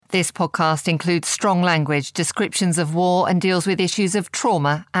This podcast includes strong language, descriptions of war, and deals with issues of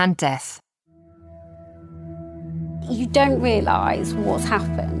trauma and death. You don't realise what's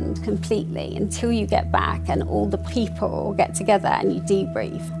happened completely until you get back and all the people get together and you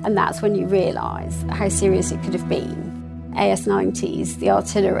debrief. And that's when you realise how serious it could have been. AS-90s, the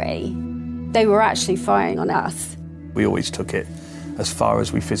artillery, they were actually firing on us. We always took it as far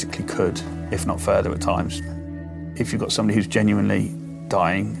as we physically could, if not further at times. If you've got somebody who's genuinely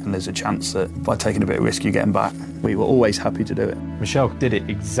dying and there's a chance that by taking a bit of risk you get them back, we were always happy to do it. Michelle did it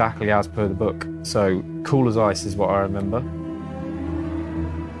exactly as per the book, so cool as ice is what I remember.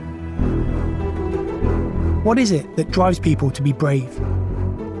 What is it that drives people to be brave?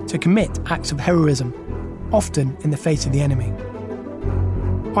 To commit acts of heroism, often in the face of the enemy?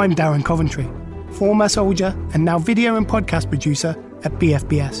 I'm Darren Coventry, former soldier and now video and podcast producer at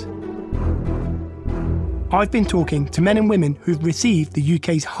BFBS. I've been talking to men and women who've received the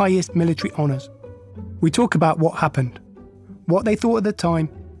UK's highest military honours. We talk about what happened, what they thought at the time,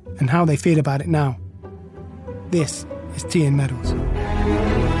 and how they feel about it now. This is Tea and Medals.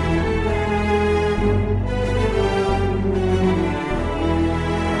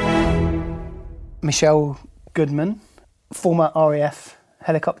 Michelle Goodman, former RAF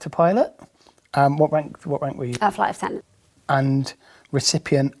helicopter pilot. What rank were you? Flight lieutenant. And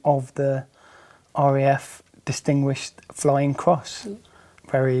recipient of the RAF Distinguished Flying Cross.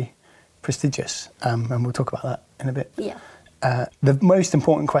 Very prestigious, and we'll talk about that in a bit. Yeah. The most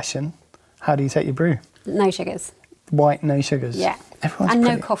important question, how do you take your brew? No sugars. White, no sugars? Yeah. And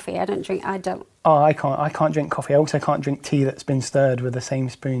no coffee. I don't. Oh, I can't drink coffee. I also can't drink tea that's been stirred with the same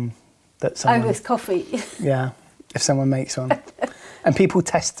spoon that someone... Oh, it's coffee. Yeah, if someone makes one. And people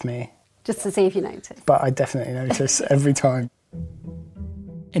test me. Just to see if you notice. But I definitely notice every time.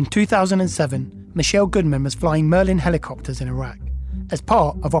 In 2007, Michelle Goodman was flying Merlin helicopters in Iraq as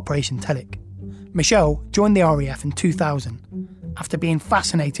part of Operation Telic. Michelle joined the RAF in 2000 after being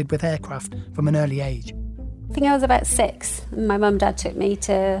fascinated with aircraft from an early age. I think I was about 6 and my mum and dad took me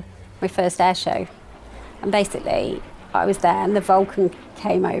to my first air show. And basically, I was there and the Vulcan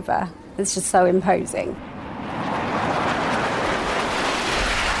came over. It's just so imposing.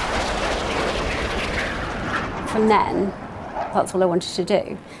 From then, that's all I wanted to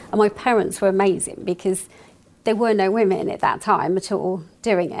do. And my parents were amazing because there were no women at that time at all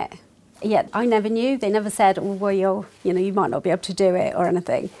doing it. Yet I never knew. They never said, oh, well, you might not be able to do it or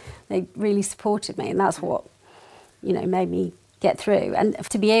anything. They really supported me, and that's what, made me get through. And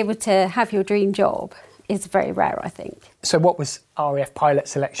to be able to have your dream job is very rare, I think. So what was RAF pilot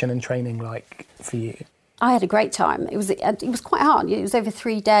selection and training like for you? I had a great time. It was quite hard. It was over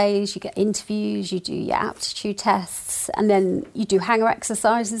 3 days. You get interviews, you do your aptitude tests, and then you do hangar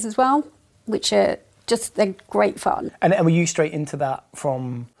exercises as well, which are they're great fun. And were you straight into that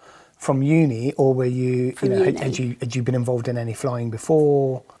from uni, or were you, had you been involved in any flying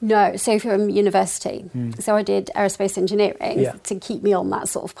before? No, so from university. So I did aerospace engineering to keep me on that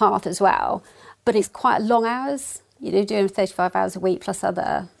sort of path as well. But it's quite long hours, doing 35 hours a week plus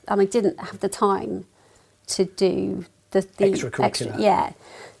other, and I didn't have the time to do the extracurricular. Yeah.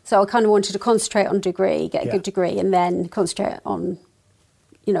 So I kind of wanted to concentrate on degree, get a good degree, and then concentrate on,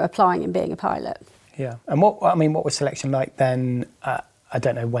 applying and being a pilot. Yeah. And what was selection like then? I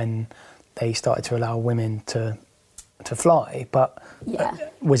don't know when they started to allow women to fly, but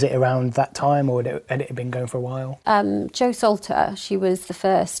was it around that time, or had it been going for a while? Jo Salter, she was the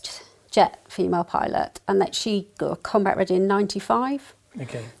first jet female pilot, and that she got combat ready in 95.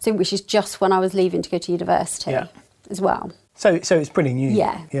 Okay. So which is just when I was leaving to go to university as well. So it's pretty new.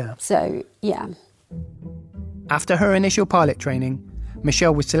 Yeah. So, yeah. After her initial pilot training,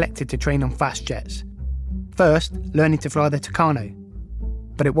 Michelle was selected to train on fast jets. First, learning to fly the Tucano,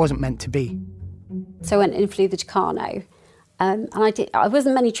 but it wasn't meant to be. So I went and flew the Tucano, and I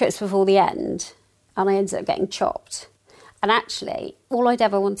wasn't many trips before the end, and I ended up getting chopped. And actually, all I'd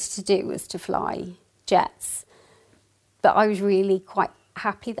ever wanted to do was to fly jets. But I was really quite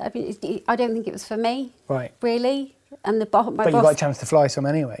happy that I don't think it was for me, right? Really, and my boss. But you got a chance to fly some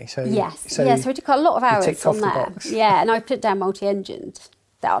anyway, so yes. So I took a lot of hours on there. Box. Yeah, and I put down multi-engined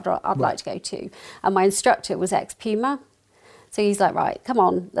that I'd like to go to, and my instructor was ex-Puma, so he's like, right, come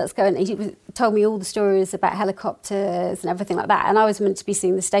on, let's go. And he told me all the stories about helicopters and everything like that, and I was meant to be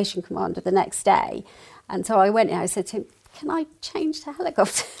seeing the station commander the next day, and so I went and I said to him, can I change to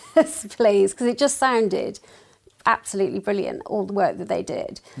helicopters, please? Because it just sounded absolutely brilliant, all the work that they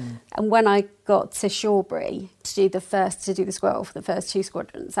did. And when I got to Shawbury to do the Squirrel for the first 2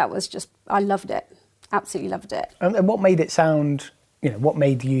 squadrons, that was just, I loved it, absolutely loved it. And what made it sound, what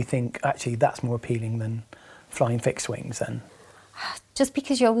made you think actually that's more appealing than flying fixed wings then? Just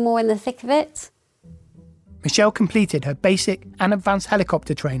because you're more in the thick of it. Michelle completed her basic and advanced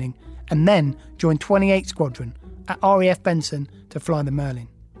helicopter training and then joined 28 Squadron at RAF Benson to fly the Merlin.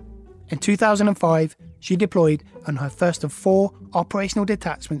 In 2005, she deployed on her first of 4 operational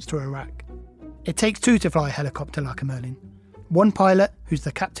detachments to Iraq. It takes 2 to fly a helicopter like a Merlin. 1 pilot, who's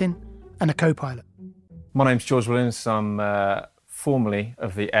the captain, and a co-pilot. My name's George Williams. I'm formerly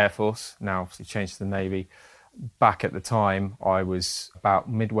of the Air Force, now obviously changed to the Navy. Back at the time, I was about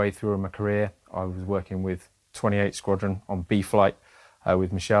midway through my career. I was working with 28 Squadron on B flight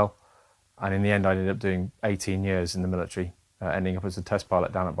with Michelle. And in the end, I ended up doing 18 years in the military, ending up as a test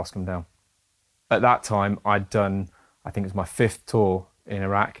pilot down at Boscombe Down. At that time, I'd done, I think it was my 5th tour in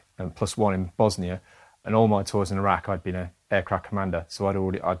Iraq and plus 1 in Bosnia. And all my tours in Iraq, I'd been an aircraft commander, so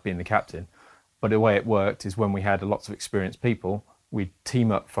I'd been the captain. But the way it worked is when we had lots of experienced people, we'd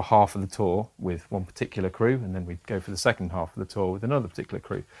team up for half of the tour with one particular crew, and then we'd go for the second half of the tour with another particular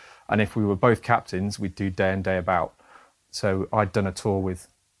crew. And if we were both captains, we'd do day in, day about. So I'd done a tour with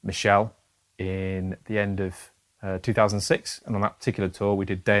Michelle in the end of 2006, and on that particular tour, we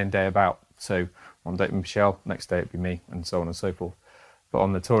did day in, day about. So one day with Michelle, next day it'd be me, and so on and so forth. But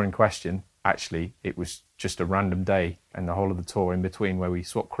on the tour in question, actually, it was just a random day and the whole of the tour in between where we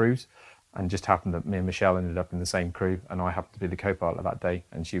swapped crews, and just happened that me and Michelle ended up in the same crew, and I happened to be the co-pilot that day,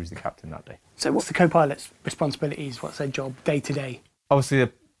 and she was the captain that day. So what's the co-pilot's responsibilities? What's their job day to day? Obviously,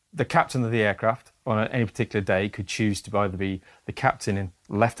 the captain of the aircraft on any particular day could choose to either be the captain in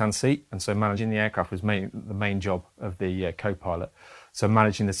the left-hand seat, and so managing the aircraft was the main job of the co-pilot. So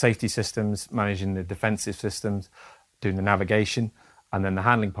managing the safety systems, managing the defensive systems, doing the navigation, and then the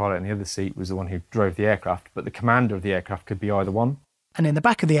handling pilot in the other seat was the one who drove the aircraft, but the commander of the aircraft could be either one. And in the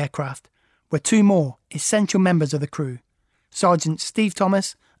back of the aircraft were 2 more essential members of the crew, Sergeant Steve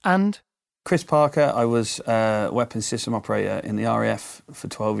Thomas and Chris Parker. I was weapons system operator in the RAF for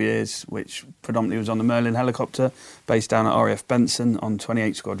 12 years, which predominantly was on the Merlin helicopter, based down at RAF Benson on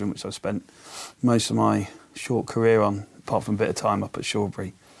 28 Squadron, which I spent most of my short career on, apart from a bit of time up at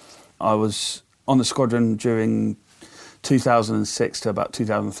Shawbury. I was on the squadron during 2006 to about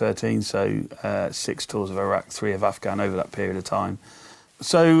 2013, so 6 tours of Iraq, 3 of Afghan over that period of time.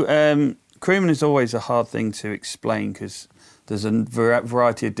 So crewman is always a hard thing to explain because there's a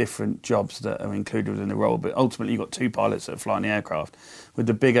variety of different jobs that are included within the role, but ultimately you've got 2 pilots that are flying the aircraft. With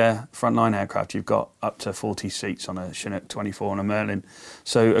the bigger frontline aircraft, you've got up to 40 seats on a Chinook 24 and a Merlin.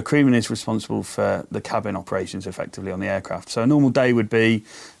 So a crewman is responsible for the cabin operations effectively on the aircraft. So a normal day would be,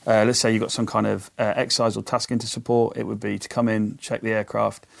 let's say you've got some kind of exercise or tasking to support. It would be to come in, check the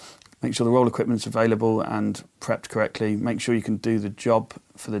aircraft, make sure the roll equipment's available and prepped correctly, make sure you can do the job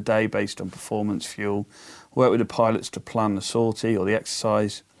for the day based on performance, fuel, work with the pilots to plan the sortie or the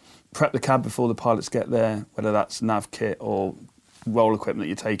exercise, prep the cab before the pilots get there, whether that's nav kit or roll equipment that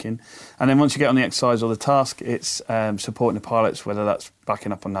you're taking. And then once you get on the exercise or the task, it's supporting the pilots, whether that's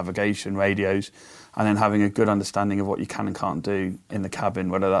backing up on navigation, radios, and then having a good understanding of what you can and can't do in the cabin,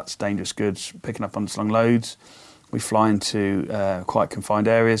 whether that's dangerous goods, picking up unslung loads. We fly into quite confined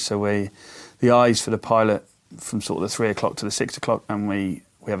areas, so the eyes for the pilot from sort of the 3 o'clock to the 6 o'clock, and we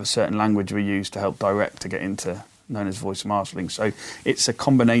have a certain language we use to help direct to get into, known as voice marshalling. So it's a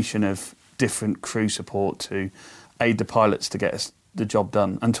combination of different crew support to aid the pilots to get us the job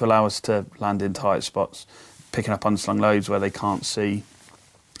done and to allow us to land in tight spots, picking up unslung loads where they can't see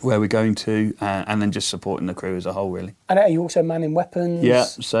where we're going to, and then just supporting the crew as a whole, really. And are you also manning weapons? Yeah,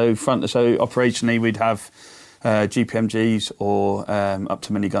 so operationally we'd have GPMGs or up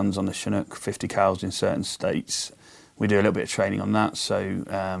to miniguns on the Chinook, 50 cals in certain states. We do a little bit of training on that, so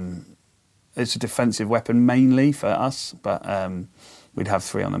it's a defensive weapon mainly for us, but we'd have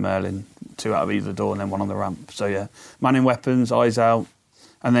 3 on the Merlin, 2 out of either door and then 1 on the ramp. So yeah, manning weapons, eyes out,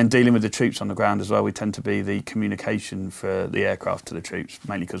 and then dealing with the troops on the ground as well. We tend to be the communication for the aircraft to the troops,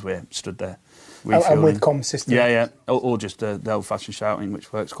 mainly because we're stood there. And with comm systems? Yeah, or just the old-fashioned shouting,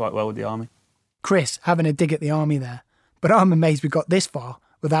 which works quite well with the Army. Chris having a dig at the Army there, but I'm amazed we got this far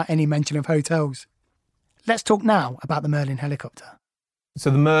without any mention of hotels. Let's talk now about the Merlin helicopter.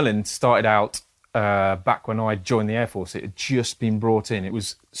 So the Merlin started out back when I joined the Air Force. It had just been brought in. It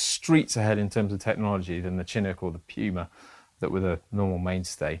was streets ahead in terms of technology than the Chinook or the Puma that were the normal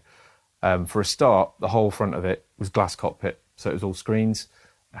mainstay. For a start, the whole front of it was glass cockpit, so it was all screens.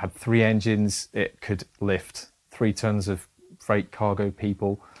 It had 3 engines. It could lift 3 tons of freight, cargo,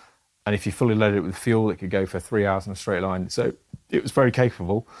 people. And if you fully loaded it with fuel, it could go for 3 hours in a straight line. So it was very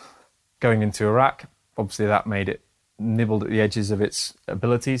capable. Going into Iraq, obviously that made it nibbled at the edges of its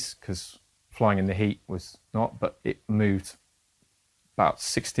abilities because flying in the heat was not, but it moved about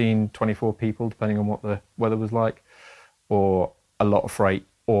 16, 24 people, depending on what the weather was like, or a lot of freight,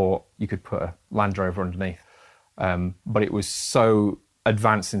 or you could put a Land Rover underneath. But it was so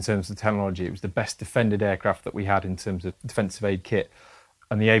advanced in terms of technology. It was the best defended aircraft that we had in terms of defensive aid kit,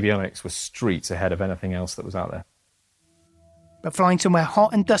 and the avionics was streets ahead of anything else that was out there. But flying somewhere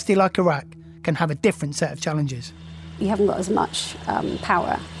hot and dusty like Iraq can have a different set of challenges. You haven't got as much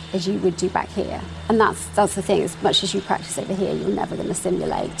power as you would do back here. And that's the thing, as much as you practice over here, you're never going to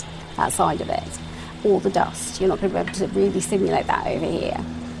simulate that side of it. Or the dust, you're not going to be able to really simulate that over here.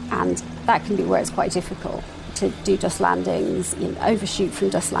 And that can be where it's quite difficult to do dust landings, overshoot from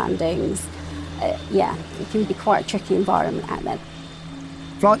dust landings. It can be quite a tricky environment out there.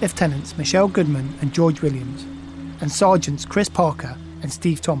 Flight Lieutenants Michelle Goodman and George Williams, and Sergeants Chris Parker and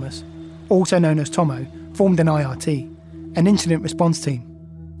Steve Thomas, also known as Tomo, formed an IRT, an incident response team.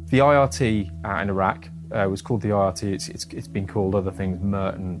 The IRT in Iraq was called the IRT. It's been called other things,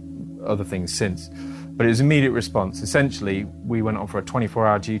 MERT and other things since. But it was immediate response. Essentially, we went on for a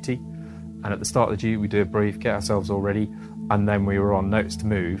 24-hour duty, and at the start of the duty, we do a brief, get ourselves all ready, and then we were on notice to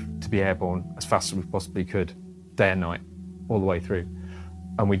move to be airborne as fast as we possibly could, day and night, all the way through.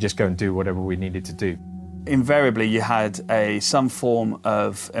 And we just go and do whatever we needed to do. Invariably, you had some form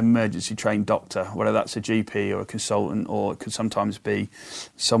of emergency trained doctor, whether that's a GP or a consultant, or it could sometimes be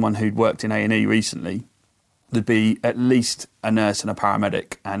someone who'd worked in A&E recently. There'd be at least a nurse and a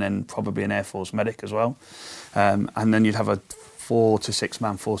paramedic, and then probably an Air Force medic as well. And then you'd have a 4 to 6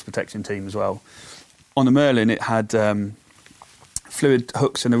 man force protection team as well. On the Merlin, it had fluid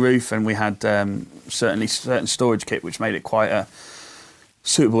hooks in the roof, and we had certain storage kit, which made it quite a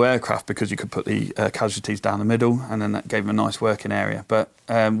suitable aircraft because you could put the casualties down the middle, and then that gave them a nice working area. But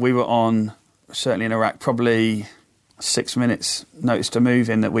we were on, certainly in Iraq, probably 6 minutes notice to move,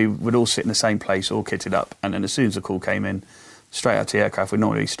 in that we would all sit in the same place, all kitted up, and then as soon as the call came in, straight out to the aircraft. We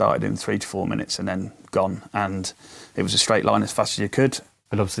normally started in 3 to 4 minutes and then gone, and it was a straight line as fast as you could.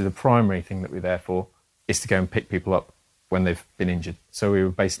 But obviously the primary thing that we're there for is to go and pick people up when they've been injured. So we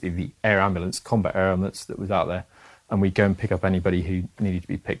were basically the air ambulance, combat air ambulance that was out there, and we'd go and pick up anybody who needed to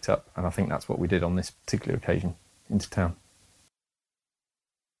be picked up. And I think that's what we did on this particular occasion into town.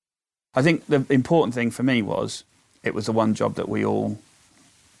 I think the important thing for me was it was the one job that we all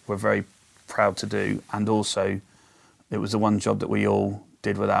were very proud to do, and also it was the one job that we all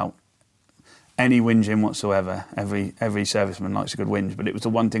did without any whinging whatsoever. Every serviceman likes a good whinge, but it was the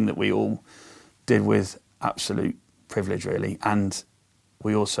one thing that we all did with absolute privilege, really. And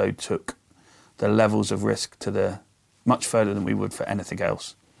we also took the levels of risk to the much further than we would for anything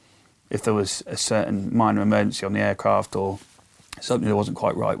else. If there was a certain minor emergency on the aircraft or something that wasn't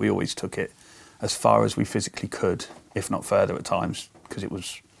quite right, we always took it as far as we physically could, if not further at times, because it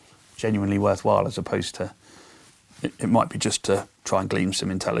was genuinely worthwhile, as opposed to it might be just to try and glean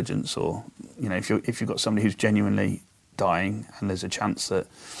some intelligence, or if you've got somebody who's genuinely dying and there's a chance that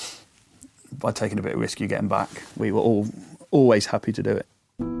by taking a bit of risk you get them back, we were always happy to do it.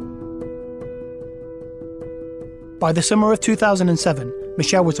 By the summer of 2007,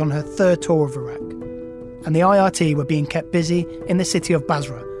 Michelle was on her third tour of Iraq, and the IRT were being kept busy in the city of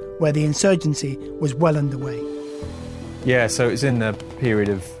Basra, where the insurgency was well underway. Yeah, so it was in the period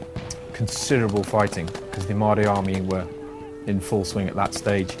of considerable fighting, because the Mahdi army were in full swing at that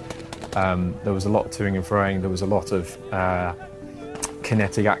stage. There was a lot of toing and froing, there was a lot of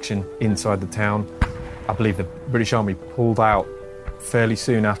kinetic action inside the town. I believe the British Army pulled out fairly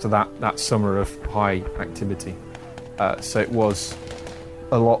soon after that summer of high activity. So it was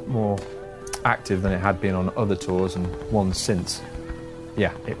a lot more active than it had been on other tours and ones since.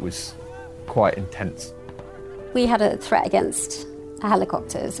 Yeah, it was quite intense. We had a threat against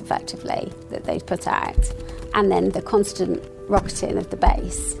helicopters, effectively, that they'd put out, and then the constant rocketing of the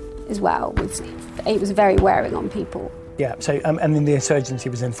base as well. It was very wearing on people. Yeah, so and then the insurgency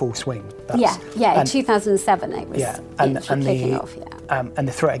was in full swing. In 2007 it was kicking off. And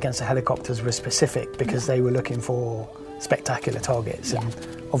the threat against the helicopters was specific because they were looking for spectacular targets, and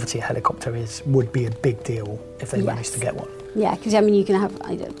obviously a helicopter would be a big deal if they managed to get one. Yeah, because you can have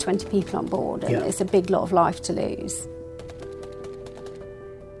 20 people on board, and it's a big lot of life to lose.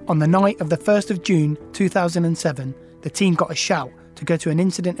 On the night of the 1st of June 2007, the team got a shout to go to an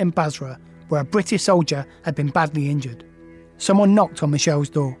incident in Basra where a British soldier had been badly injured. Someone knocked on Michelle's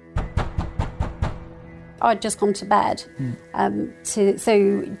door. I'd just gone to bed.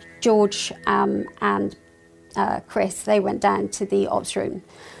 So George and Chris, they went down to the ops room.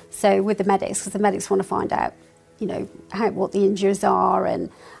 So with the medics, because the medics want to find out, what the injuries are and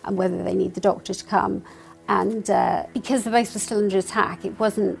whether they need the doctor to come. And because the base was still under attack, it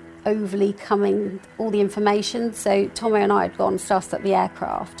wasn't overly coming, all the information. So Tomo and I had gone and sussed up the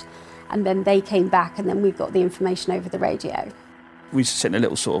aircraft, and then they came back, and then we got the information over the radio. We used to sit in a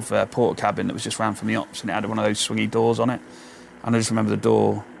little sort of porter cabin that was just round from the ops, and it had one of those swingy doors on it. And I just remember the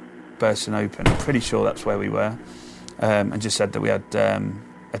door bursting open. I'm pretty sure that's where we were, and just said that we had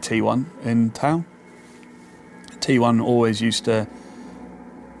a T1 in town. T1 always used to,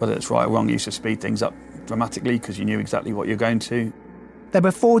 whether it's right or wrong, used to speed things up dramatically because you knew exactly what you're going to. There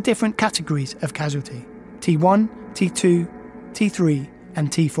were 4 different categories of casualty: T1, T2, T3 and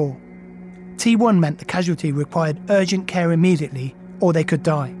T4. T1 meant the casualty required urgent care immediately or they could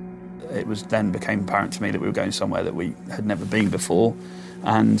die. It was then became apparent to me that we were going somewhere that we had never been before,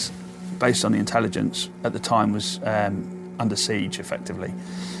 and based on the intelligence at the time was under siege effectively.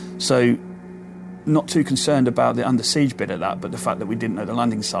 So not too concerned about the under siege bit of that, but the fact that we didn't know the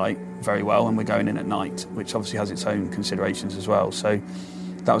landing site very well and we're going in at night, which obviously has its own considerations as well. So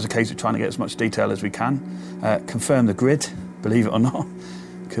that was a case of trying to get as much detail as we can, confirm the grid, believe it or not,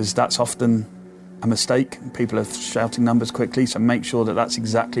 because that's often a mistake. People are shouting numbers quickly, so make sure that that's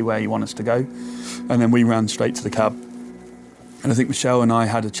exactly where you want us to go. And then we ran straight to the cab. And I think Michelle and I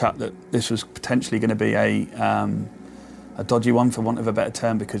had a chat that this was potentially going to be a dodgy one, for want of a better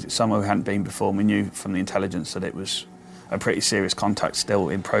term, because it's somewhere we hadn't been before. We knew from the intelligence that it was a pretty serious contact still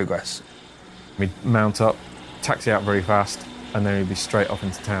in progress. We'd mount up, taxi out very fast, and then we'd be straight off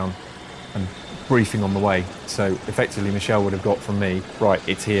into town and briefing on the way. So effectively Michelle would have got from me, right,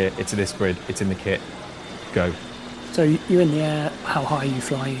 it's here, it's at this grid, it's in the kit, go. So you're in the air, how high are you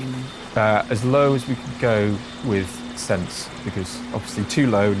flying? As low as we could go with sense, because obviously too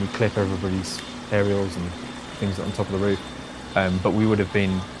low and you clip everybody's aerials and things on top of the roof. But we would have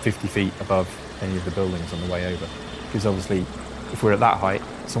been 50 feet above any of the buildings on the way over. Because obviously, if we're at that height,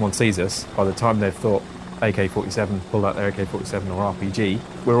 someone sees us, by the time they've thought AK-47, pulled out their AK-47 or RPG,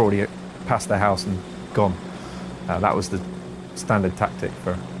 we're already past their house and gone. That was the standard tactic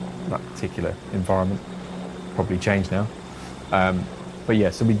for that particular environment. Probably changed now. But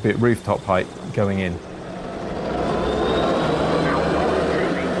yeah, so we'd be at rooftop height going in.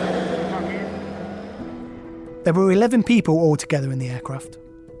 There were 11 people altogether in the aircraft.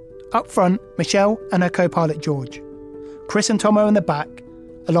 Up front, Michelle and her co-pilot George. Chris and Tomo in the back,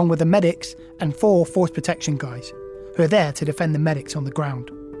 along with the medics and 4 force protection guys, who are there to defend the medics on the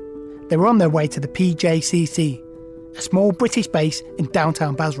ground. They were on their way to the PJCC, a small British base in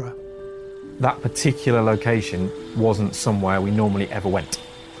downtown Basra. That particular location wasn't somewhere we normally ever went.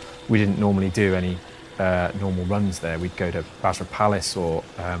 We didn't normally do any normal runs there. We'd go to Basra Palace or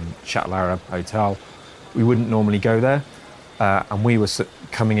Chateau Arab Hotel. We wouldn't normally go there, and we were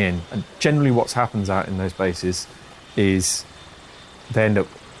coming in. And generally what happens out in those bases is they end up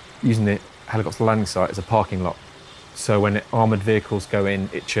using the helicopter landing site as a parking lot. So when armoured vehicles go in,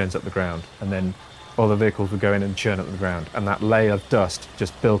 it churns up the ground, and then other vehicles would go in and churn up the ground, and that layer of dust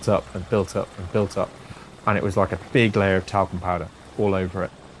just built up and built up and built up, and it was like a big layer of talcum powder all over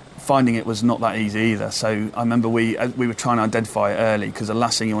it. Finding it was not that easy either, so I remember we were trying to identify it early, because the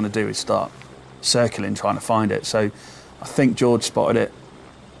last thing you want to do is start circling trying to find it. So I think George spotted it.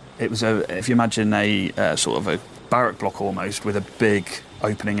 It was if you imagine a sort of a barrack block almost, with a big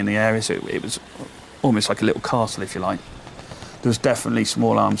opening in the area, so it was almost like a little castle, if you like. There was definitely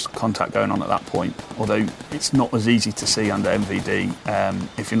small arms contact going on at that point, although it's not as easy to see under MVD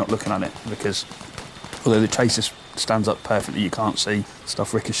if you're not looking at it, because although the tracer stands up perfectly, you can't see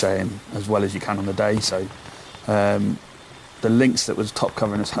stuff ricocheting as well as you can on the day. So the links that was top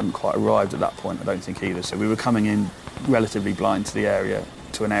covering us hadn't quite arrived at that point, I don't think either. So we were coming in relatively blind to the area,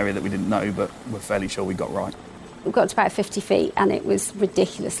 to an area that we didn't know, but we're fairly sure we got right. We got to about 50 feet and it was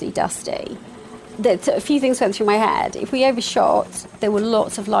ridiculously dusty. A few things went through my head. If we overshot, there were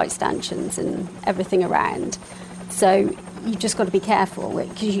lots of light stanchions and everything around. So you've just got to be careful,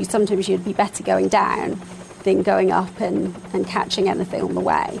 because sometimes you'd be better going down than going up and catching anything on the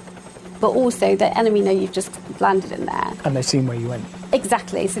way. But also the enemy know you've just landed in there. And they've seen where you went.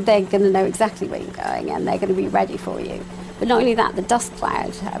 Exactly, so they're going to know exactly where you're going and they're going to be ready for you. But not only that, the dust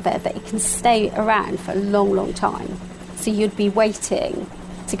cloud there, that it can stay around for a long, long time. So you'd be waiting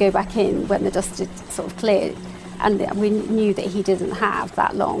to go back in when the dust had sort of cleared. And we knew that he didn't have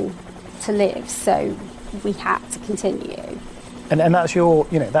that long to live, so we had to continue. And that's your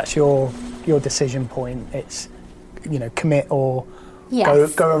decision point. It's, commit or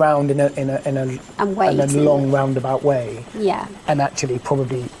yes. go around in a long roundabout way. Yeah. And actually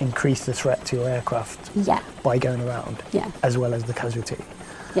probably increase the threat to your aircraft. Yeah. By going around. Yeah. As well as the casualty.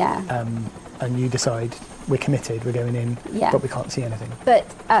 Yeah. And you decide we're committed, we're going in, but we can't see anything. But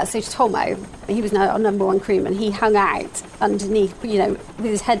so Tomo, he was our number one crewman. He hung out underneath, with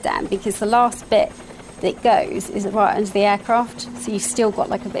his head down, because the last bit that goes is right under the aircraft. So you've still got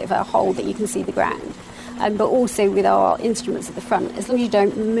like a bit of a hole that you can see the ground. But also with our instruments at the front, as long as you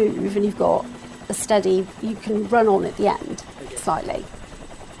don't move and you've got a steady, you can run on at the end slightly.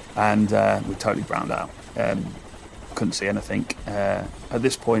 And we totally browned out. Couldn't see anything. At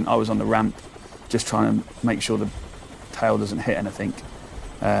this point, I was on the ramp, just trying to make sure the tail doesn't hit anything,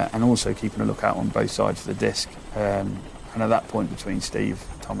 and also keeping a lookout on both sides of the disc. And at that point, between Steve,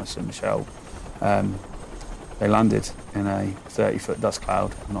 Thomas and Michelle, they landed in a 30-foot dust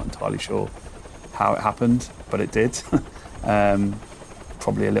cloud. I'm not entirely sure how it happened, but it did.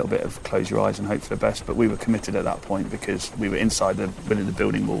 Probably a little bit of close your eyes and hope for the best, but we were committed at that point because we were inside within the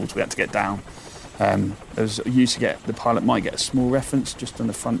building walls. We had to get down. The pilot might get a small reference just on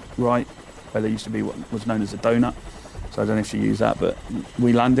the front right, where there used to be what was known as a donut. So I don't know if you use that, but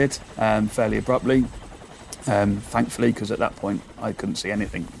we landed fairly abruptly, thankfully, because at that point I couldn't see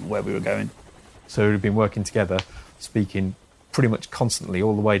anything where we were going. So we'd been working together, speaking pretty much constantly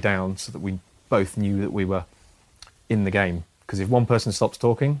all the way down so that we both knew that we were in the game. Because if one person stops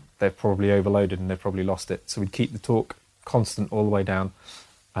talking, they've probably overloaded and they've probably lost it. So we'd keep the talk constant all the way down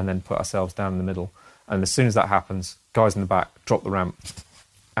and then put ourselves down in the middle. And as soon as that happens, guys in the back drop the ramp,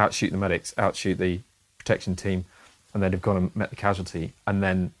 outshoot the medics, outshoot the protection team, and they'd have gone and met the casualty. And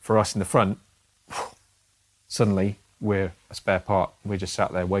then for us in the front, suddenly we're a spare part. We're just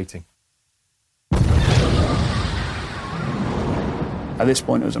sat there waiting. At this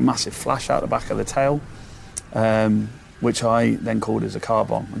point, there was a massive flash out the back of the tail, which I then called as a car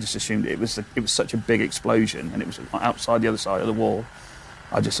bomb. I just assumed it was such a big explosion, and it was outside the other side of the wall.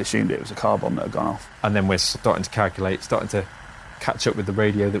 I just assumed it was a car bomb that had gone off. And then we're starting to calculate, starting to catch up with the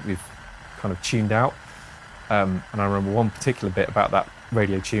radio that we've kind of tuned out. And I remember one particular bit about that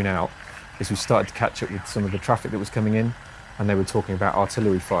radio tune out is we started to catch up with some of the traffic that was coming in, and they were talking about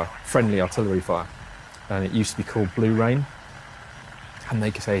artillery fire, friendly artillery fire. And it used to be called Blue Rain. And they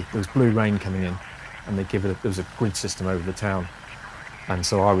could say there was blue rain coming in, and there was a grid system over the town. And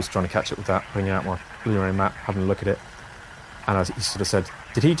so I was trying to catch up with that, bringing out my Blue Rain map, having a look at it. And he sort of said,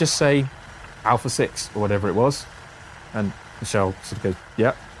 "Did he just say Alpha 6 or whatever it was?" And Michelle sort of goes,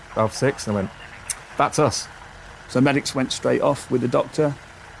 "Yeah, Alpha 6." And I went, "That's us." So medics went straight off with the doctor.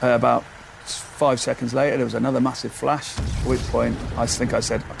 About 5 seconds later, there was another massive flash, at which point I think I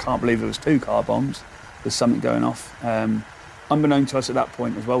said, "I can't believe there was 2 car bombs. There's something going off." Unbeknown to us at that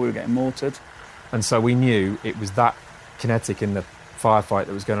point as well, we were getting mortared. And so we knew it was that kinetic in the firefight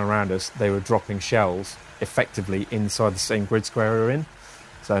that was going around us. They were dropping shells effectively inside the same grid square we were in.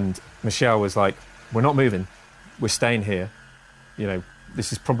 And Michelle was like, "We're not moving. We're staying here. You know,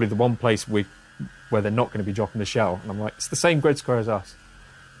 this is probably the one place where they're not going to be dropping the shell." And I'm like, "It's the same grid square as us."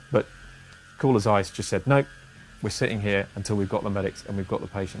 But cool as ice just said, "No, we're sitting here until we've got the medics and we've got the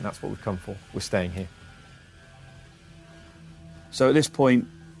patient. That's what we've come for. We're staying here." So at this point,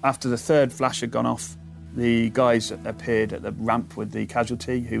 after the third flash had gone off, the guys appeared at the ramp with the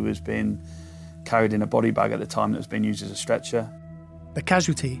casualty, who was being carried in a body bag at the time that was being used as a stretcher. The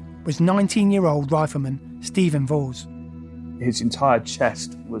casualty was 19-year-old rifleman Stephen Vors. His entire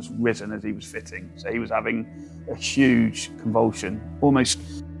chest was risen as he was fitting, so he was having a huge convulsion, almost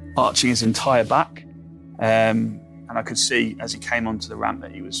arching his entire back. And I could see as he came onto the ramp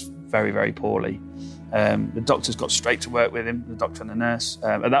that he was very, very poorly. The doctors got straight to work with him, the doctor and the nurse.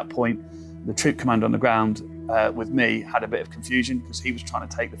 At that point, the troop commander on the ground with me had a bit of confusion because he was trying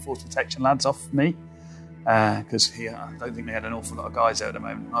to take the force protection lads off me because I don't think they had an awful lot of guys there at the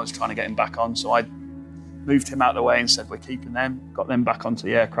moment. I was trying to get him back on, so I moved him out of the way and said, "We're keeping them," got them back onto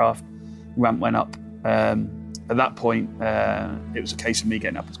the aircraft, ramp went up. At that point, it was a case of me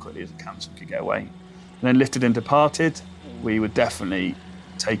getting up as quickly as I can so we could get away. And then lifted and departed. We were definitely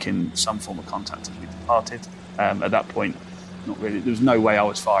taking some form of contact as we departed. At that point, not really. There was no way I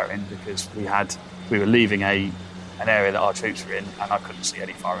was firing because we were leaving an area that our troops were in, and I couldn't see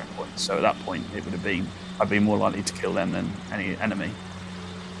any firing points. So at that point, I'd be more likely to kill them than any enemy.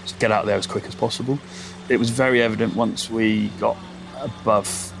 So get out there as quick as possible. It was very evident once we got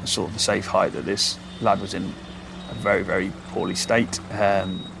above sort of the safe height that this lad was in a very, very poorly state.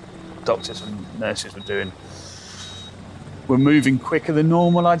 Doctors and nurses were moving quicker than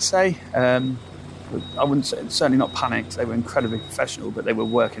normal, I'd say. I wouldn't say, certainly not panicked. They were incredibly professional, but they were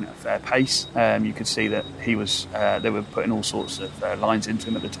working at a fair pace. You could see that they were putting all sorts of lines into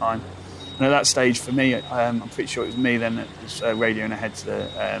him at the time. And at that stage, for me, I'm pretty sure it was me then that was radioing ahead to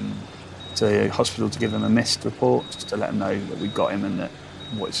the hospital to give them a missed report, just to let them know that we'd got him and that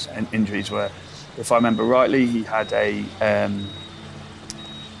what his injuries were. If I remember rightly, he had a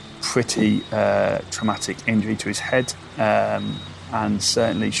pretty traumatic injury to his head, and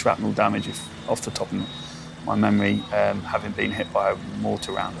certainly shrapnel damage, off the top of my memory, having been hit by a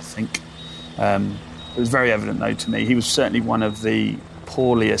mortar round, I think. It was very evident, though, to me. He was certainly one of the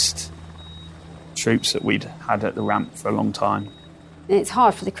poorliest troops that we'd had at the ramp for a long time. And it's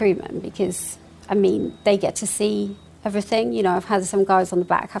hard for the crewmen because, I mean, they get to see everything. You know, I've had some guys on the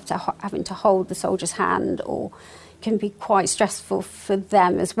back having to hold the soldier's hand, or can be quite stressful for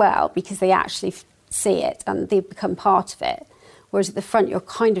them as well because they actually see it and they become part of it. Whereas at the front, you're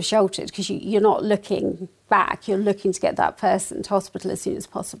kind of sheltered because you're not looking back. You're looking to get that person to hospital as soon as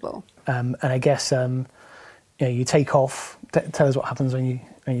possible. And I guess, you take off. Tell us what happens when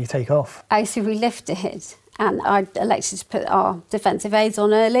you take off. So we lifted, and I elected to put our defensive aids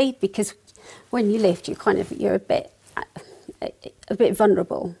on early because when you lift, you're a bit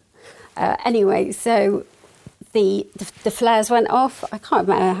vulnerable. Anyway, so the flares went off. I can't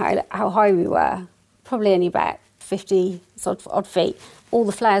remember how high we were. Probably only about 50 odd feet. All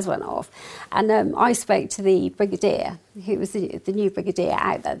the flares went off. And I spoke to the brigadier, who was the new brigadier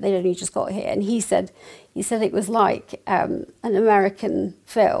out there. They'd only just got here. And he said it was like an American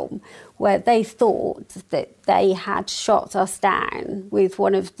film where they thought that they had shot us down with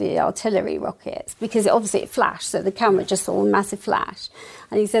one of the artillery rockets because obviously it flashed. So the camera just saw a massive flash.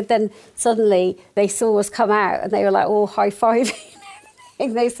 And he said then suddenly they saw us come out and they were like all high-fiving.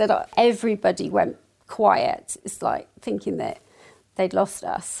 And they said everybody went quiet. It's like thinking that they'd lost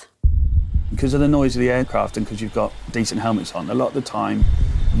us. Because of the noise of the aircraft and because you've got decent helmets on, a lot of the time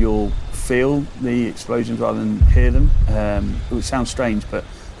you'll feel the explosions rather than hear them. It would sound strange, but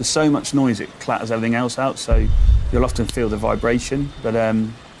there's so much noise it clatters everything else out, so you'll often feel the vibration. But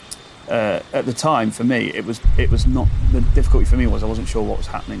at the time, for me, it was not... The difficulty for me was I wasn't sure what was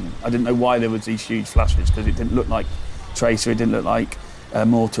happening. I didn't know why there was these huge flashes because it didn't look like tracer, it didn't look like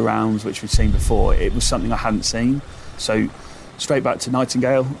mortar rounds, which we'd seen before. It was something I hadn't seen. So straight back to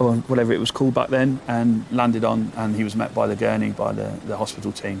Nightingale, or whatever it was called back then, and landed on, and he was met by the gurney, by the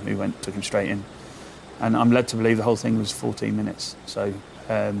hospital team, who took him straight in. And I'm led to believe the whole thing was 14 minutes. So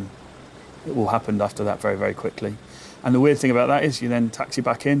it all happened after that very, very quickly. And the weird thing about that is you then taxi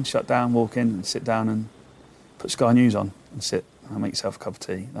back in, shut down, walk in and sit down and put Sky News on and sit and make yourself a cup of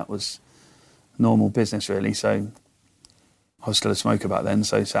tea. That was normal business, really. So I was still a smoker back then,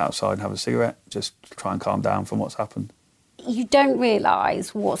 so sat outside and have a cigarette, just try and calm down from what's happened. You don't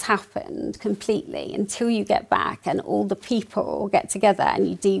realise what's happened completely until you get back and all the people get together and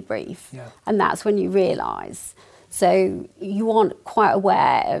you debrief. Yeah. And that's when you realise. So you aren't quite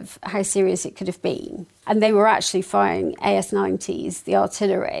aware of how serious it could have been. And they were actually firing AS-90s, the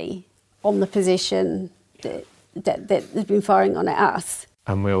artillery, on the position that they've been firing on at us.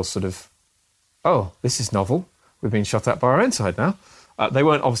 And we all sort of, oh, this is novel. We've been shot at by our own side now. They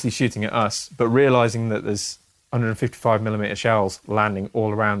weren't obviously shooting at us, but realising that there's 155mm shells landing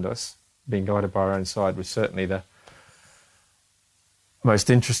all around us, being guided by our own side, was certainly the most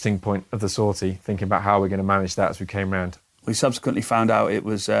interesting point of the sortie, thinking about how we're going to manage that as we came round. We subsequently found out it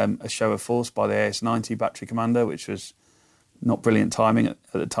was a show of force by the AS-90 battery commander, which was not brilliant timing at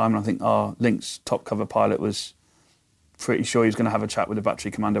the time. And I think our Lynx top cover pilot was pretty sure he was going to have a chat with the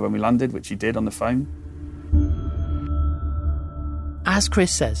battery commander when we landed, which he did on the phone. As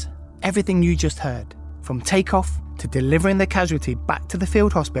Chris says, everything you just heard, from takeoff to delivering the casualty back to the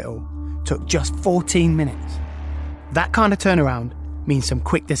field hospital, took just 14 minutes. That kind of turnaround means some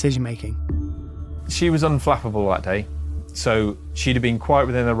quick decision-making. She was unflappable that day, so she'd have been quite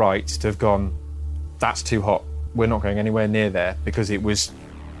within her rights to have gone, that's too hot, we're not going anywhere near there, because it was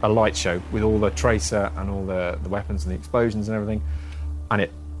a light show with all the tracer and all the weapons and the explosions and everything, and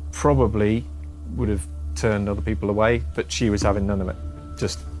it probably would have turned other people away, but she was having none of it.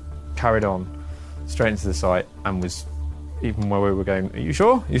 Just carried on straight into the site and was, even where we were going, are you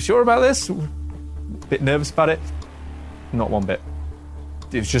sure? You sure about this? A bit nervous about it? Not one bit.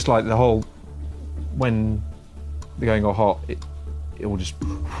 It was just like the whole, when the going got hot, it all just,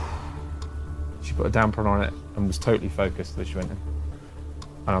 she put a damper on it and was totally focused as she went in.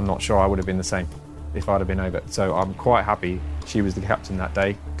 And I'm not sure I would have been the same if I'd have been over. So I'm quite happy she was the captain that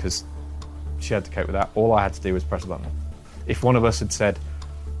day, because she had to cope with that. All I had to do was press a button. If one of us had said,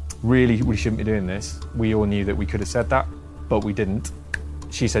 really, we shouldn't be doing this, we all knew that we could have said that, but we didn't.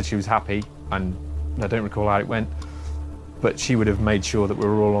 She said she was happy, and I don't recall how it went, but she would have made sure that we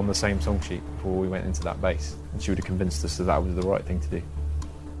were all on the same song sheet before we went into that base, and she would have convinced us that that was the right thing to do.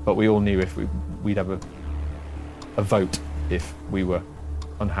 But we all knew if we'd have a vote if we were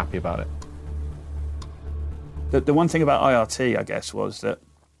unhappy about it. The one thing about IRT, I guess, was that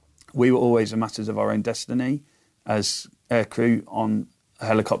we were always the masters of our own destiny as aircrew on a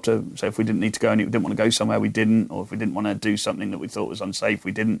helicopter. So if we didn't need to go and we didn't want to go somewhere, we didn't, or if we didn't want to do something that we thought was unsafe,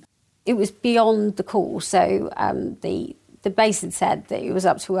 we didn't. It was beyond the call, so the the base had said that it was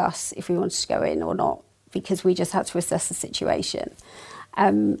up to us if we wanted to go in or not, because we just had to assess the situation.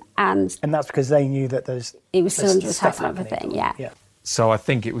 And that's because they knew that it was still under attack and happening. everything, yeah. So I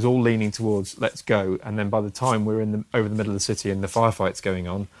think it was all leaning towards let's go, and then by the time we're over the middle of the city and the firefight's going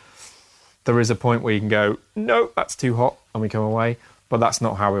on, there is a point where you can go, no, that's too hot, and we come away. But that's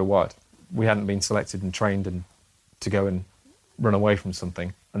not how we were wired. We hadn't been selected and trained to go and run away from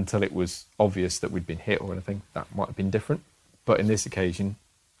something until it was obvious that we'd been hit or anything. That might have been different. But in this occasion,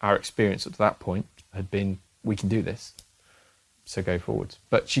 our experience up to that point had been, we can do this, so go forwards.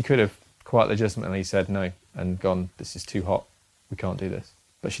 But she could have quite legitimately said no and gone, this is too hot, we can't do this.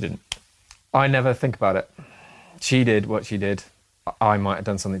 But she didn't. I never think about it. She did what she did. I might have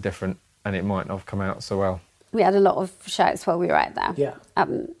done something different and it might not have come out so well. We had a lot of shouts while we were out there. Yeah.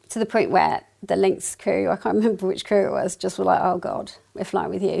 To the point where the Lynx crew, I can't remember which crew it was, just were like, oh God, we're flying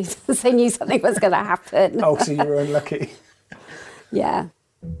with you. So they knew something was going to happen. Oh, so you were unlucky. Yeah.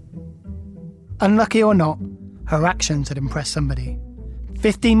 Unlucky or not, her actions had impressed somebody.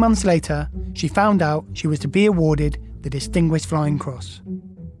 15 months later, she found out she was to be awarded the Distinguished Flying Cross.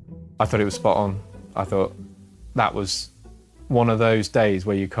 I thought it was spot on. I thought that was one of those days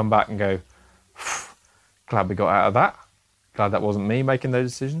where you come back and go, glad we got out of that. Glad that wasn't me making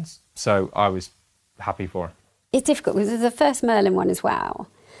those decisions. So I was happy for her. It's difficult because it's the first Merlin one as well.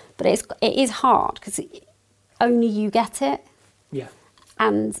 But it is hard because only you get it. Yeah.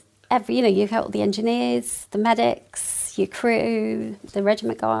 And you help the engineers, the medics, your crew, the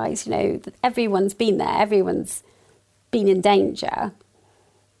regiment guys, everyone's been there. Everyone's been in danger.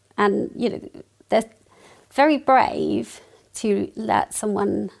 And, they're very brave to let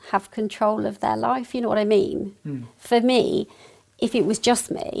someone have control of their life, you know what I mean? For me, if it was just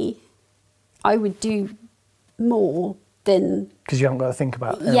me, I would do more than... Because you haven't got to think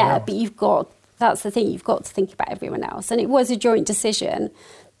about everyone else. But that's the thing, you've got to think about everyone else. And it was a joint decision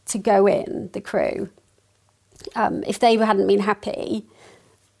to go in, the crew. If they hadn't been happy,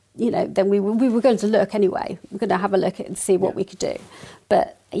 then we were going to look anyway. We're going to have a look and see what we could do.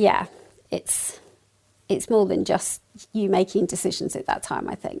 But, yeah, it's more than just you making decisions at that time,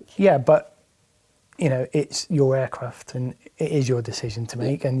 I think. Yeah, but, it's your aircraft and it is your decision to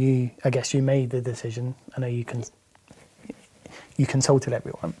make. And I guess you made the decision. I know you consulted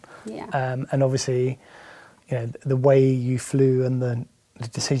everyone. Yeah. And obviously, the way you flew and the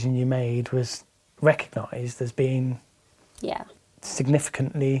decision you made was recognised as being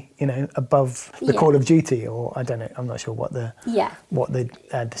significantly, above the call of duty, or I don't know, I'm not sure what the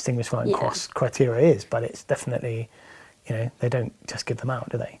Distinguished Flying Cross criteria is, but it's definitely, they don't just give them out,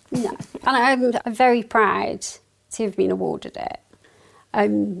 do they? No, and I'm very proud to have been awarded it. I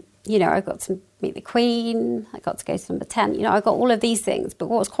got to meet the Queen, I got to go to number 10, I got all of these things, but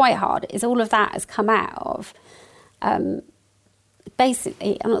what's quite hard is all of that has come out of,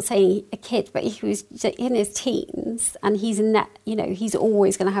 basically, I'm not saying a kid, but he was in his teens and he's he's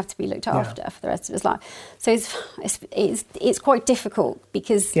always going to have to be looked after for the rest of his life. So it's quite difficult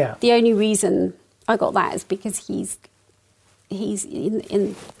because the only reason I got that is because he's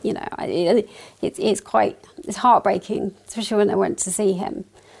in it's heartbreaking, especially when I went to see him.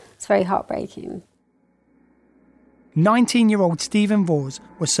 It's very heartbreaking. 19-year-old Stephen Vors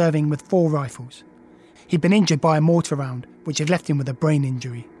was serving with 4 rifles. He'd been injured by a mortar round, which had left him with a brain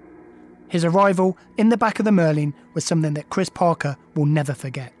injury. His arrival in the back of the Merlin was something that Chris Parker will never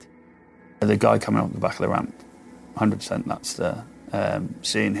forget. The guy coming up the back of the ramp, 100%, that's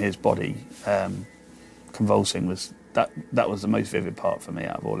seeing his body convulsing was that was the most vivid part for me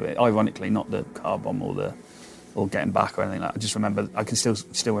out of all of it. Ironically, not the car bomb or getting back or anything like that. I just remember, I can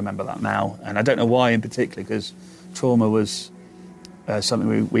still remember that now. And I don't know why in particular, because trauma was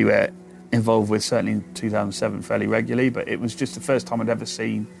something we were involved with certainly in 2007 fairly regularly, but it was just the first time I'd ever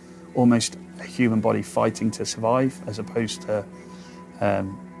seen almost a human body fighting to survive, as opposed to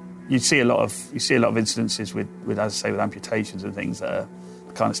you see a lot of incidences with as I say, with amputations and things that are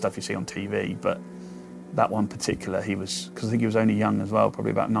the kind of stuff you see on TV, but that one particular, because I think he was only young as well,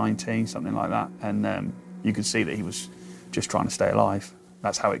 probably about 19, something like that, and you could see that he was just trying to stay alive.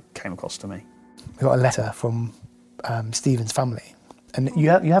 That's how it came across to me. We got a letter from Stephen's family. And you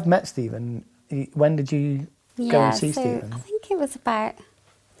have met Stephen. When did you go and see Stephen? I think it was about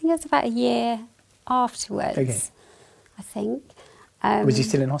a year afterwards. Okay. I think. Was he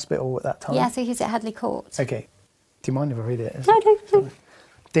still in hospital at that time? Yeah, so he was at Hadley Court. Okay. Do you mind if I read it? No.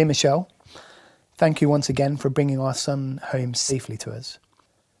 Dear Michelle, thank you once again for bringing our son home safely to us.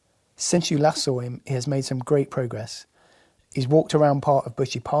 Since you last saw him, he has made some great progress. He's walked around part of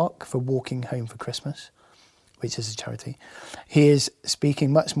Bushy Park for Walking Home for Christmas, which is a charity. He is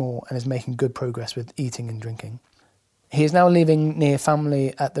speaking much more and is making good progress with eating and drinking. He is now living near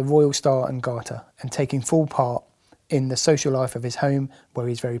family at the Royal Star and Garter and taking full part in the social life of his home, where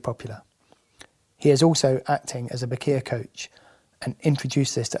he is very popular. He is also acting as a Bakir coach and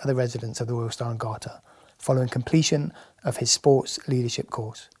introduced this to other residents of the Royal Star and Garter following completion of his sports leadership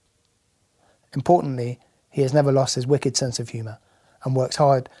course. Importantly, he has never lost his wicked sense of humour and works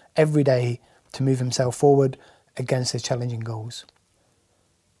hard every day to move himself forward against his challenging goals.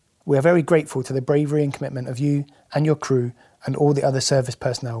 We are very grateful to the bravery and commitment of you and your crew and all the other service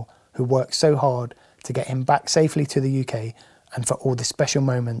personnel who worked so hard to get him back safely to the UK, and for all the special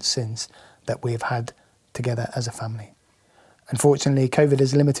moments since that we have had together as a family. Unfortunately, COVID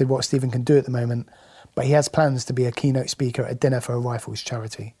has limited what Stephen can do at the moment, but he has plans to be a keynote speaker at dinner for a rifles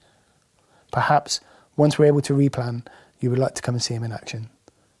charity. Perhaps, once we're able to replan, you would like to come and see him in action.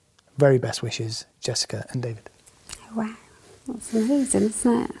 Very best wishes, Jessica and David. Wow, that's amazing,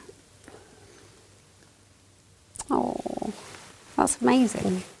 isn't it? Oh, that's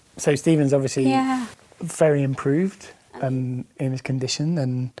amazing. So Stephen's obviously Yeah. very improved in his condition.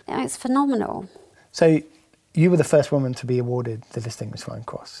 And Yeah, it's phenomenal. so you were the first woman to be awarded the Distinguished Flying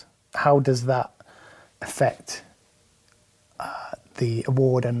Cross. How does that affect the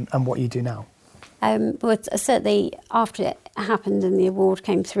award and what you do now? Well, certainly after it happened and the award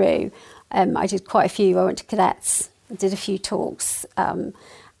came through, I did quite a few. I went to cadets, did a few talks, and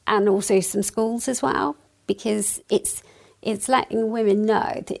also some schools as well, because it's letting women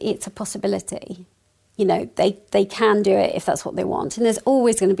know that it's a possibility. You know, they can do it if that's what they want. And there's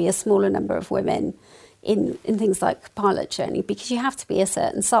always going to be a smaller number of women in things like pilot training, because you have to be a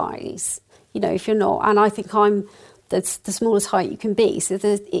certain size. You know, if you're not, and I think I'm the smallest height you can be, so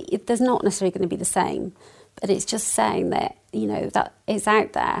there's not necessarily going to be the same. But it's just saying that, you know, that it's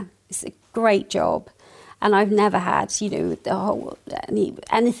out there. It's a great job. And I've never had, you know,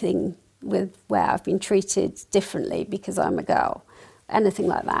 anything with where I've been treated differently because I'm a girl, anything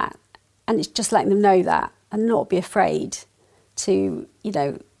like that. And it's just letting them know that and not be afraid to, you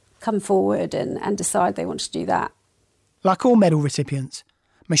know, come forward and decide they want to do that. Like all medal recipients,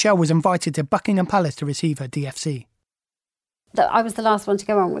 Michelle was invited to Buckingham Palace to receive her DFC. I was the last one to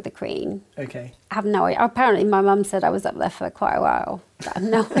go on with the Queen. Okay. I have no idea. Apparently my mum said I was up there for quite a while. But I have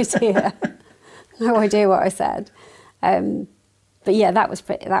no idea. No idea what I said. But yeah, that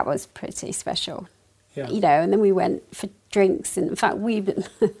was pretty special. Yeah. You know, and then we went for drinks. And in fact,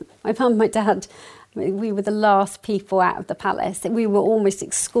 my mum and my dad, we were the last people out of the palace. We were almost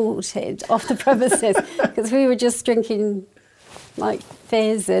escorted off the premises because we were just drinking like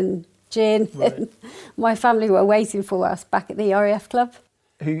fizz and gin. Right. And my family were waiting for us back at the RAF club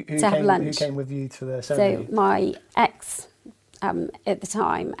Who to have lunch. Who came with you to the ceremony? So my ex at the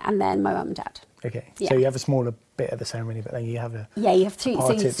time, and then my mum and dad. Okay, Yeah. so you have a smaller bit of the ceremony, but then you have You have three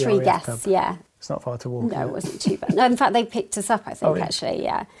RAF guests, club. yeah. It's not far to walk. No, it wasn't too bad. No, in fact, they picked us up, I think, really? actually,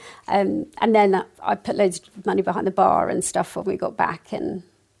 yeah. And then I put loads of money behind the bar and stuff when we got back, and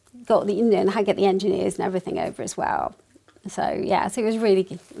got the, you know, and had to get the engineers and everything over as well. So yeah, so it was really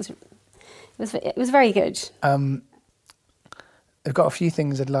good. It was very good. I've got a few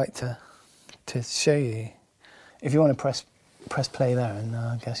things I'd like to show you. If you want to press play there, and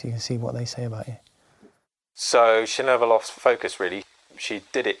I guess you can see what they say about you. So she never lost focus, really. She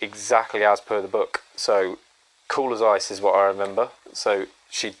did it exactly as per the book. So cool as ice is what I remember. So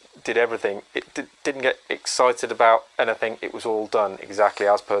she did everything. Didn't get excited about anything. It was all done exactly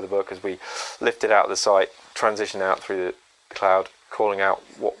as per the book, as we lifted out of the site, transitioned out through the cloud, calling out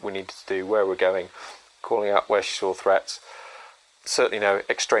what we needed to do, where we're going, calling out where she saw threats. Certainly no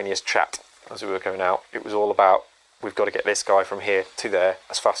extraneous chat as we were going out. It was all about, we've got to get this guy from here to there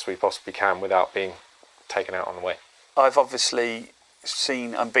as fast as we possibly can without being taken out on the way. I've obviously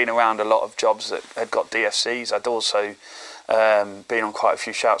seen and been around a lot of jobs that had got DFCs. I'd also been on quite a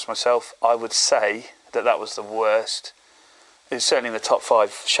few shouts myself. I would say that was the worst. It was certainly in the top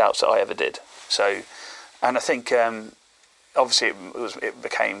 5 shouts that I ever did. So, and I think obviously it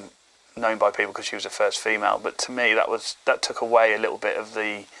became known by people because she was the first female, but to me that took away a little bit of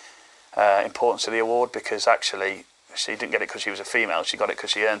the importance of the award, because actually she didn't get it because she was a female. She got it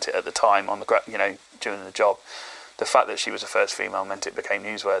because she earned it at the time on the, you know, during the job. The fact that she was the first female meant it became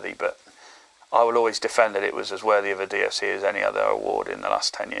newsworthy, but I will always defend that it was as worthy of a DFC as any other award in the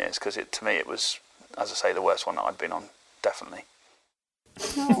last 10 years, because to me it was, as I say, the worst one that I'd been on, definitely.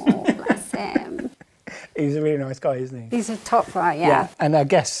 Oh, bless him. He's a really nice guy, isn't he? He's a top guy, yeah. And I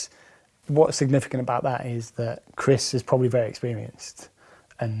guess what's significant about that is that Chris is probably very experienced,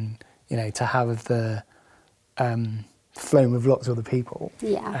 and, you know, to have the flown with lots of other people,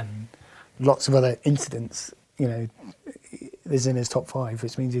 and lots of other incidents, you know, is in his top 5,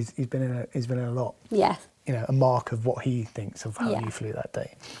 which means he's been in a lot. Yeah, a mark of what he thinks of how Yeah. you flew that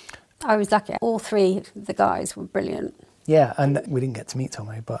day. I was lucky. All three of the guys were brilliant. Yeah, and we didn't get to meet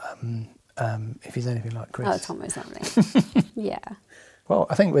Tomo, but if he's anything like Chris. Oh, Tomo's lovely. Yeah. Well,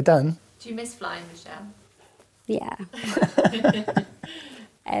 I think we're done. Do you miss flying, Michelle? Yeah.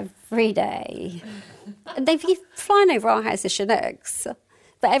 Every day. They've flying over our house, the Chinooks.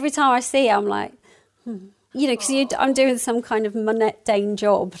 But every time I see it, I'm like, because I'm doing some kind of mundane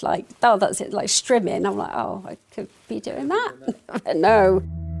job, like, oh, that's it, like strimming. I'm like, oh, I could be doing that. But no.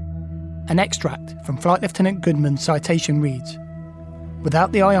 An extract from Flight Lieutenant Goodman's citation reads,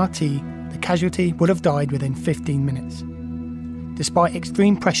 "Without the IRT, the casualty would have died within 15 minutes. Despite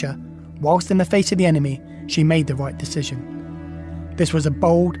extreme pressure, whilst in the face of the enemy, she made the right decision. This was a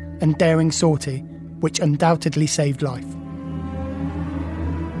bold and daring sortie, which undoubtedly saved life."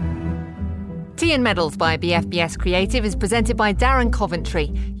 Tea and Medals by BFBS Creative is presented by Darren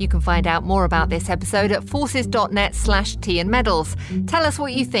Coventry. You can find out more about this episode at forces.net/tea and medals. Tell us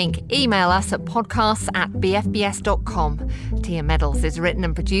what you think. Email us at podcasts@bfbs.com. Tea and Medals is written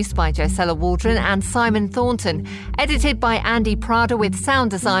and produced by Josella Waldron and Simon Thornton. Edited by Andy Prada with sound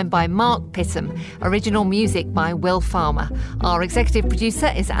design by Mark Pittham. Original music by Will Farmer. Our executive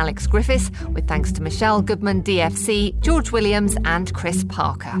producer is Alex Griffiths, with thanks to Michelle Goodman, DFC, George Williams and Chris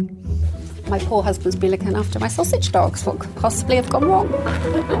Parker. My poor husband's been looking after my sausage dogs. What could possibly have gone wrong?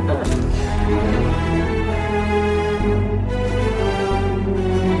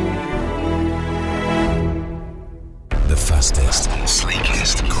 The fastest,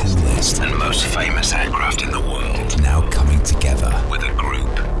 sleekest, coolest and most famous aircraft in the world now coming together with a group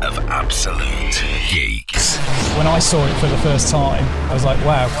of absolute geeks. When I saw it for the first time, I was like,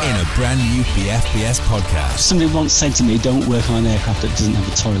 wow. In a brand new BFBS podcast. Somebody once said to me, don't work on an aircraft that doesn't have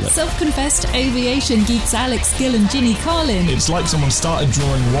a toilet. Self-confessed aviation geeks Alex Gill and Ginny Carlin. It's like someone started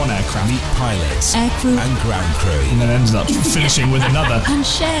drawing one aircraft. Meet pilots, aircrew and ground crew. And then ended up finishing with another. And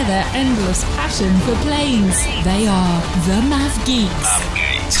share their endless passion for planes. They are the Mav Geeks.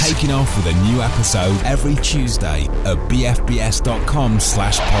 Taking off with a new episode every Tuesday at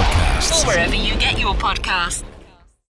bfbs.com/podcasts. Or wherever you get your podcasts.